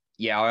 But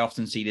I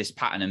often see this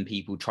pattern in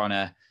people trying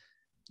to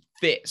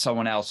fit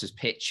someone else's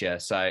picture.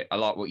 So I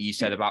like what you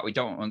said about, we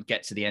don't want to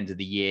get to the end of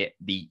the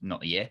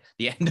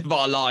end of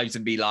our lives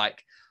and be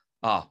like,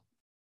 I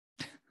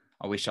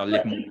wish I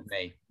lived more with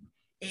me.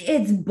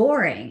 It's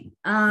boring.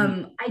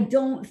 I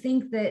don't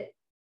think that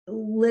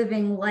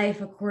living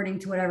life according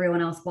to what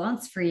everyone else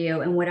wants for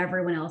you and what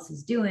everyone else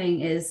is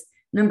doing is,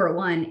 number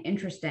one,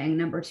 interesting,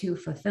 number two,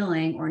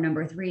 fulfilling, or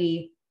number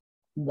three,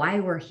 why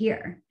we're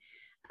here.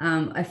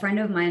 A friend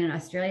of mine in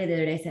Australia the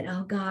other day said,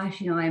 oh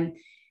gosh,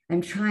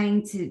 I'm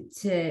trying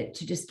to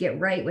just get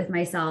right with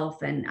myself.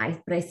 But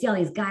I see all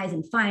these guys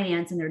in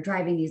finance and they're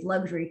driving these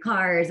luxury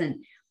cars.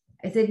 And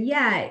I said,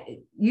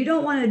 you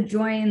don't want to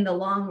join the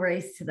long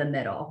race to the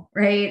middle,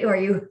 right? Or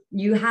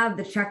you have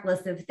the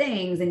checklist of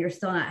things and you're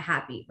still not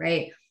happy,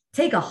 right?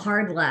 take a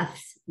hard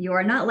left. You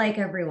are not like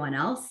everyone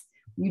else.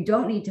 You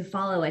don't need to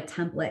follow a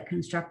template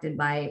constructed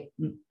by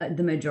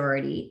the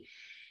majority,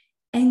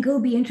 and go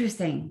be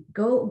interesting.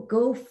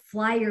 Go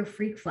fly your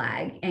freak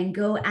flag and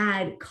go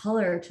add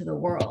color to the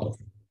world.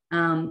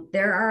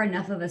 There are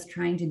enough of us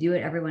trying to do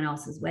it everyone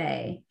else's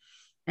way.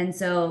 And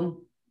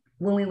so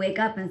when we wake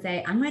up and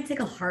say, I'm going to take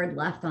a hard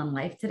left on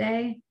life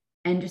today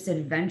and just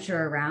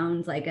adventure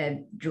around like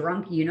a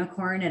drunk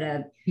unicorn at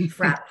a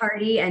frat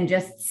party and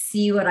just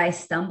see what I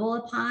stumble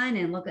upon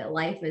and look at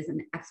life as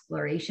an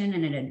exploration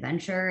and an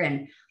adventure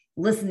and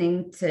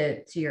listening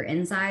to your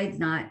insides,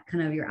 not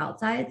kind of your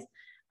outsides.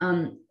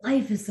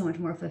 Life is so much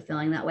more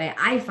fulfilling that way.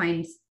 I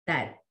find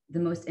that the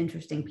most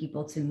interesting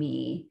people to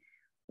me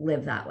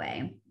live that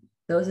way.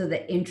 Those are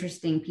the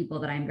interesting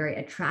people that I'm very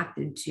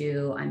attracted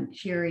to, I'm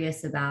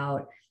curious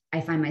about, I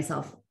find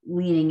myself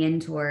leaning in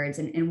towards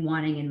and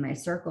wanting in my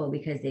circle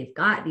because they've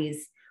got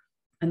these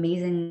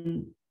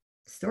amazing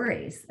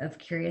stories of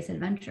curious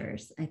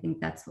adventures. I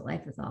think that's what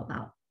life is all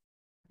about.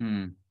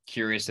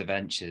 Curious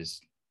adventures.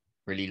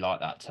 Really like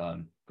that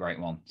term. Great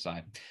one. So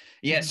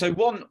yeah, so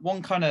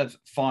one kind of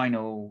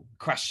final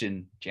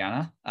question,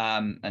 Gianna,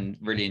 and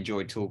really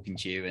enjoyed talking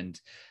to you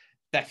and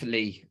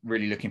definitely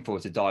really looking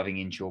forward to diving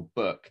into your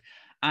book.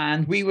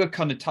 And we were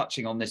kind of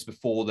touching on this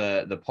before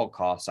the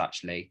podcast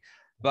actually,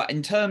 but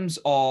in terms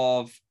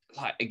of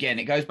like, again,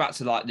 it goes back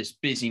to like this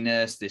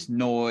busyness, this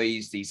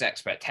noise, these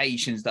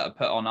expectations that are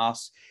put on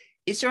us.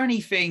 Is there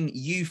anything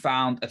you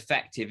found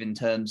effective in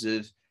terms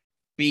of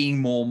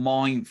being more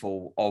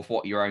mindful of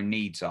what your own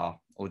needs are,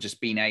 or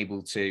just being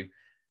able to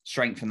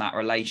strengthen that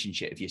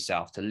relationship with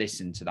yourself, to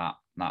listen to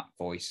that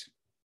voice?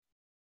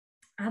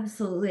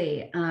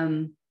 Absolutely.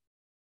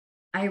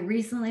 I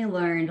recently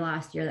learned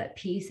last year that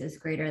peace is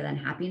greater than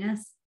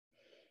happiness,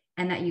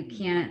 and that you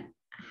can't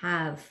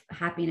have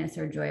happiness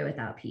or joy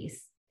without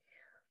peace.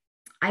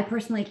 I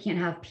personally can't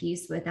have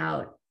peace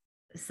without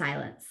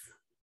silence.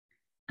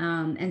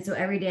 And so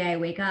every day I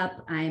wake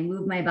up, I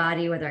move my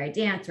body, whether I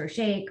dance or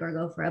shake or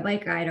go for a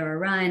bike ride or a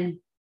run,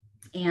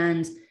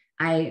 and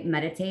I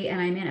meditate and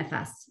I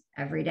manifest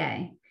every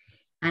day.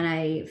 And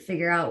I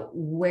figure out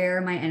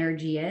where my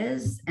energy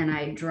is, and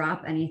I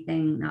drop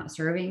anything not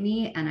serving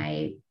me, and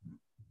I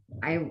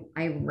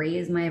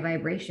raise my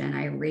vibration.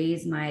 I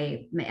raise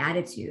my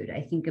attitude.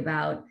 I think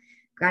about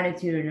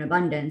gratitude and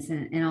abundance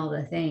and all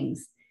the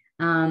things.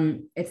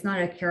 It's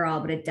not a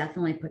cure-all, but it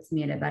definitely puts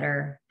me in a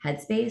better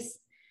headspace.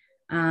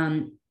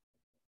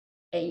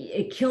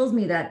 It kills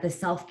me that the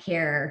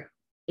self-care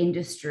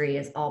industry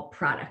is all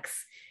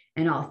products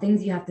and all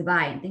things you have to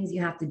buy and things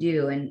you have to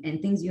do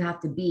and things you have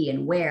to be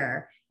and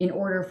wear in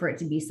order for it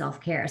to be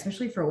self-care,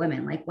 especially for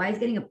women. Like, why is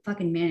getting a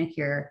fucking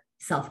manicure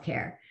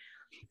self-care?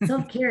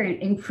 Self-care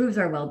improves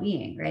our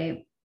well-being,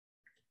 right?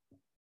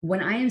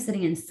 When I am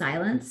sitting in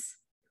silence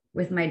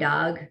with my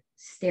dog,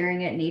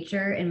 staring at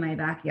nature in my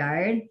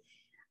backyard,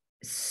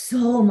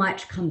 so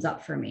much comes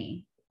up for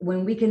me.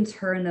 When we can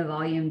turn the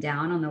volume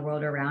down on the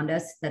world around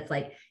us, that's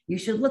like, you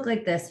should look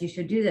like this, you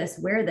should do this,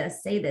 wear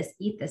this, say this,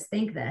 eat this,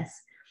 think this.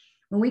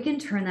 When we can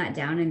turn that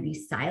down and be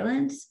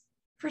silent,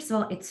 first of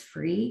all, it's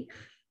free,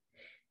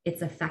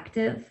 it's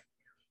effective,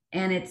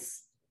 and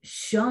it's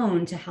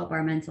shown to help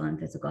our mental and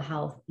physical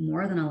health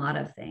more than a lot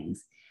of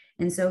things.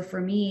 And so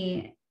for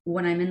me,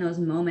 when I'm in those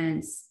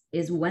moments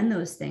is when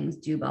those things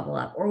do bubble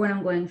up, or when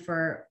I'm going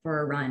for a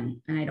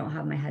run and I don't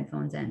have my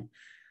headphones in.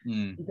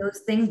 Those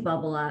things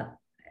bubble up,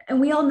 and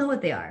we all know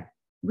what they are.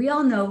 We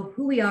all know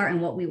who we are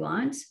and what we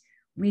want.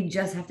 We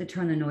just have to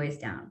turn the noise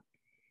down.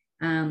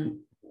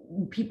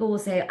 People will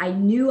say,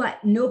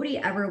 nobody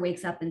ever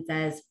wakes up and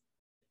says,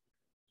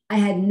 I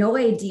had no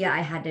idea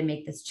I had to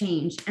make this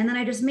change, and then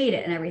I just made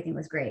it and everything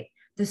was great.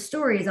 The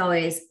story is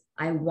always,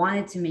 I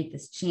wanted to make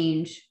this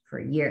change for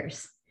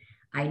years.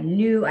 I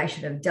knew I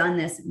should have done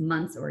this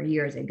months or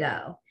years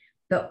ago,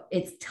 but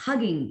it's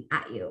tugging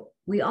at you.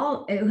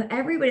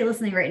 Everybody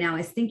listening right now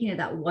is thinking of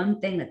that one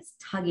thing that's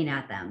tugging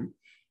at them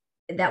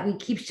that we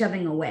keep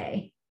shoving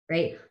away,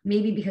 right?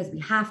 Maybe because we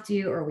have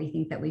to, or we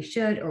think that we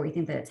should, or we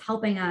think that it's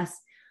helping us,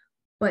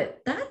 but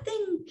that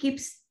thing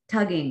keeps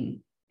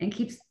tugging and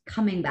keeps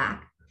coming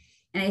back.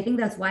 And I think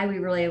that's why we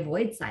really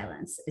avoid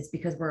silence. It's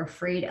because we're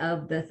afraid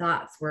of the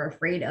thoughts. We're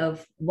afraid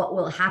of what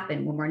will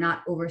happen when we're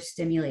not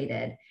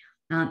overstimulated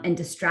and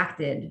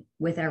distracted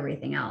with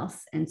everything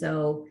else. And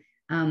so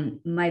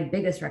my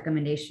biggest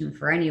recommendation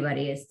for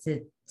anybody is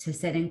to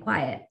sit in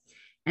quiet.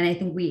 And I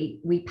think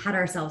we pat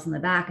ourselves on the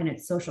back, and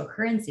it's social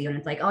currency. And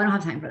it's like, oh, I don't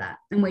have time for that.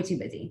 I'm way too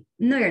busy.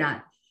 No, you're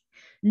not.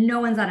 No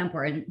one's that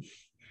important.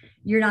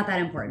 You're not that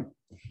important.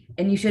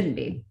 And you shouldn't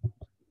be.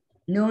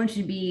 No one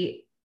should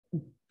be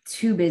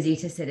too busy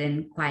to sit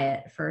in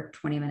quiet for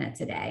 20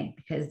 minutes a day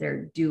because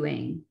they're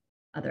doing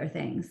other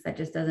things. That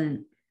just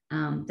doesn't,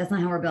 that's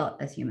not how we're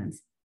built as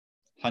humans.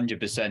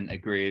 100%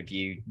 agree with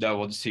you. No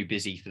one's too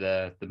busy for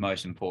the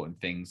most important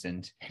things.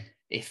 And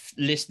if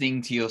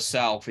listening to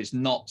yourself is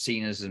not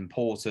seen as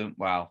important,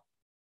 well,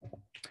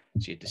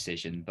 it's your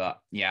decision. But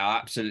yeah, I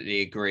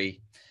absolutely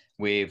agree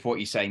with what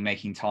you're saying,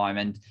 making time.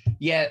 And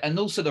yeah, and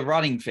also the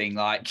running thing,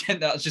 like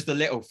that's just a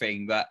little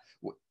thing, but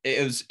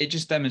it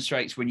just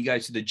demonstrates when you go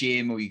to the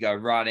gym or you go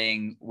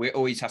running, we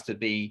always have to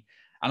be,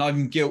 and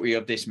I'm guilty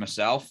of this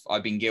myself.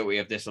 I've been guilty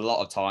of this a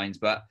lot of times,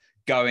 but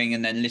going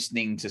and then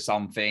listening to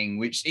something,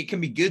 which it can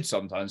be good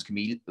sometimes, can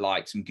be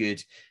like some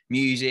good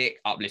music,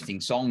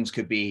 uplifting songs,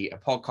 could be a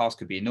podcast,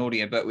 could be an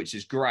audio book, which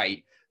is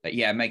great. But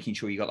yeah, making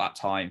sure you got that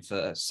time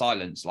for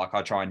silence. Like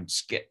I try and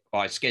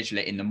I schedule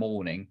it in the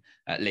morning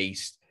at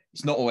least.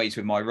 It's not always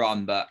with my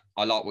run, but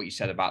I like what you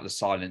said about the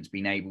silence,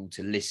 being able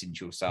to listen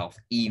to yourself,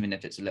 even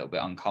if it's a little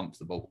bit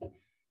uncomfortable.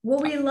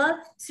 Well, we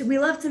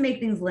love to make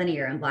things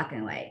linear and black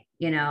and white,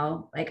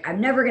 like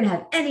I'm never going to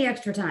have any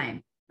extra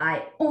time.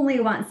 I only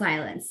want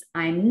silence.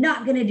 I'm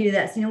not going to do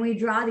this. We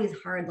draw these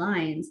hard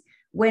lines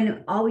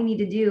when all we need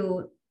to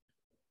do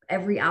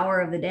every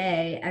hour of the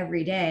day,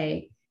 every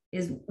day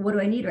is, what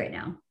do I need right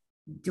now?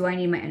 Do I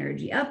need my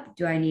energy up?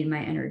 Do I need my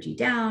energy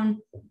down?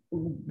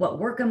 What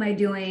work am I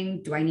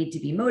doing? Do I need to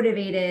be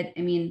motivated?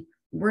 I mean,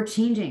 we're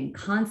changing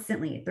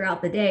constantly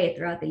throughout the day,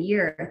 throughout the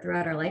year,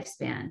 throughout our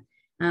lifespan.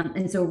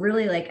 And so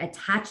really like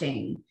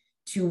attaching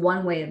to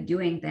one way of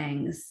doing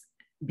things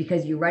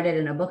because you read it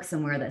in a book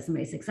somewhere that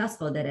somebody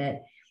successful did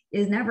it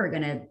is never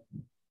going to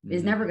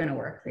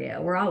work for you.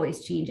 We're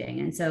always changing.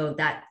 And so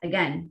that,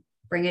 again,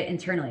 bring it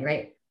internally,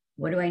 right?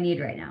 What do I need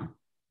right now?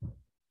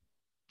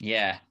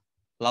 Yeah.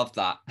 Love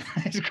that.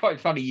 It's quite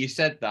funny you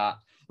said that.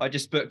 I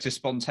just booked a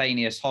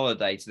spontaneous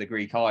holiday to the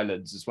Greek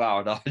islands as well.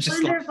 And I was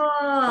just Wonderful.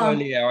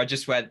 earlier, I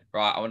just went,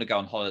 right, I want to go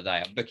on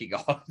holiday. I'm booking a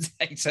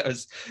holiday. So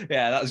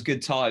that was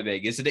good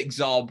timing. It's an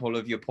example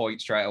of your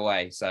point straight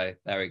away. So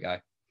there we go.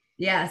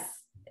 Yes.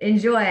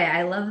 Enjoy.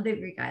 I love the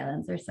Greek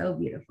islands. They're so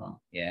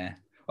beautiful. Yeah.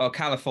 Well,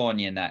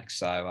 California next.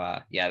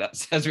 So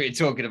that's what we were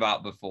talking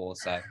about before.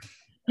 So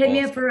hit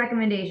me up for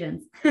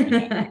recommendations.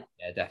 Yeah,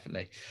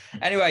 definitely.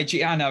 Anyway,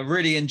 Gianna,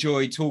 really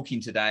enjoyed talking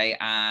today,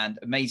 and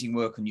amazing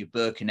work on your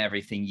book and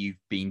everything you've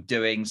been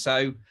doing.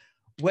 So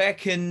where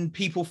can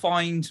people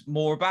find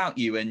more about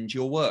you and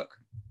your work?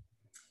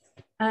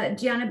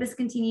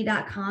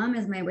 GiannaBiscontini.com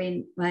is my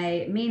main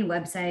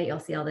website. You'll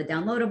see all the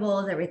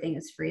downloadables. Everything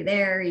is free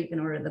there. You can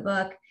order the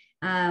book.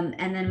 And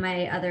then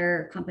my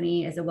other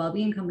company is a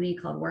well-being company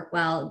called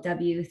Workwell,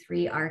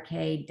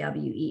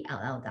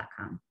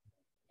 W3RKWELL.com.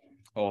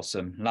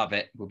 Awesome. Love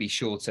it. We'll be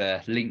sure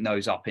to link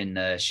those up in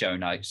the show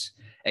notes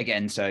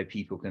again, so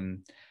people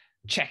can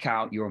check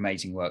out your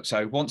amazing work.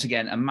 So once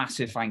again, a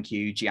massive thank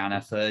you,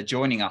 Gianna, for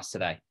joining us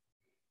today.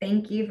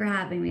 Thank you for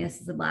having me.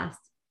 This is a blast.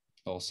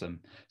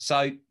 Awesome.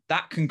 So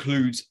that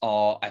concludes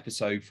our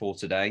episode for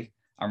today.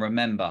 And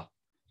remember,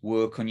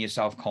 work on your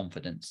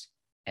self-confidence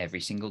every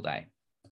single day.